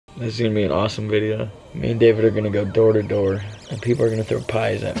This is gonna be an awesome video. Me and David are gonna go door to door, and people are gonna throw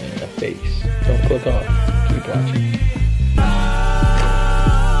pies at me in the face. Don't click off. Keep watching.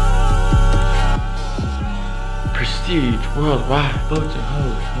 Prestige worldwide. Boats and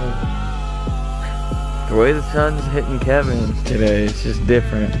hoes. The way the sun's hitting Kevin today, it's just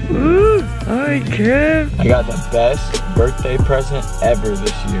different. Woo! Hi, Kev. I got the best birthday present ever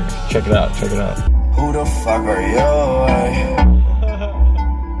this year. Check it out. Check it out. Who the fuck are you?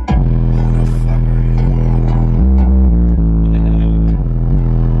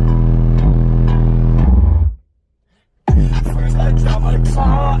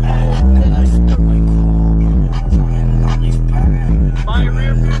 My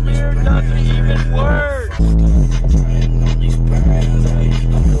rear view mirror doesn't even work.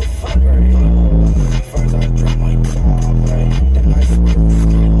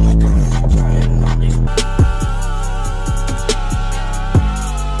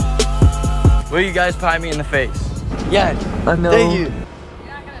 Will you guys pie me in the face? Yeah, I know. Thank you. You're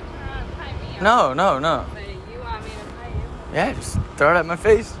not gonna turn around and pie me. No. So you want me to pie you? Yeah, just throw it at my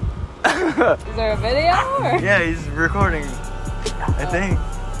face. Is there a video or? Yeah, he's recording. I think.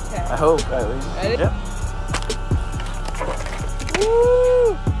 Okay. I hope, at least. Ready? Yep.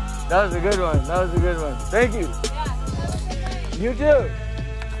 Woo! That was a good one. That was a good one. Thank you. Yeah, have a good night. You too.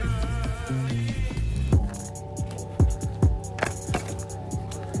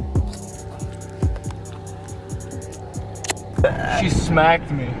 She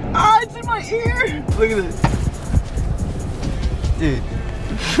smacked me. Ah, it's in my ear. Look at this. Dude.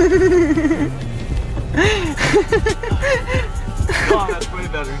 Oh, that's way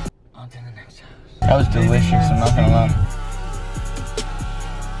better. On to the next house. That was delicious, I'm not gonna lie.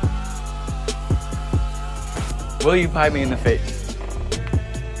 Will you pie me in the face?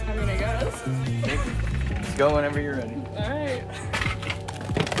 I mean, I guess. Just go whenever you're ready. Alright.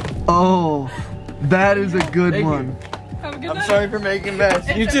 Oh, that is a good Thank one. you. Have a good I'm night. sorry for making mess.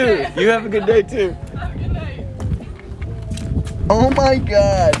 You It's too. okay. You have a good day too. Have a good night. Oh my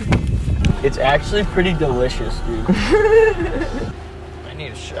god. It's actually pretty delicious, dude. I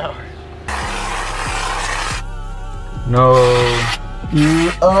need a shower. No.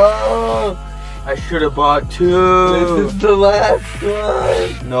 Oh, I should have bought two. This is the last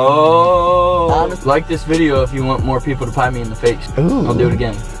one. No. Honestly. Like this video if you want more people to pie me in the face. Ooh. I'll do it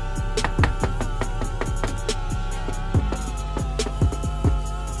again.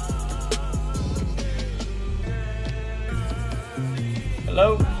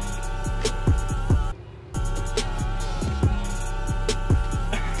 Hello?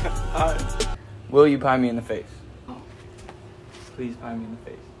 Hi. Will you pie me in the face? Please pie me in the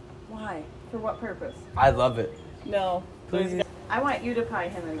face. Why? For what purpose? I love it. No. Please. I want you to pie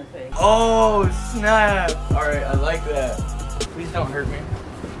him in the face. Oh, snap. Alright, I like that. Please don't hurt me.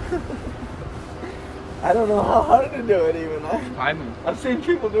 I don't know how hard to do it even. Pie me. I've seen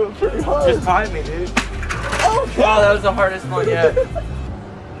people do it pretty hard. Just pie me, dude. Oh, Oh, that was the hardest one yet.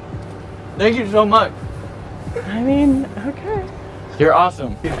 Thank you so much. I mean, okay. You're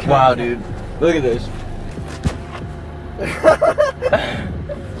awesome. Wow, dude. Look at this.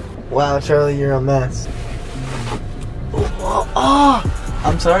 Wow, Charlie, you're a mess. Oh,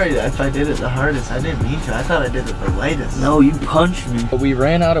 I'm sorry if I did it the hardest. I didn't mean to. I thought I did it the lightest. No, you punched me. We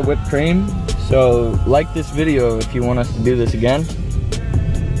ran out of whipped cream, so like this video if you want us to do this again.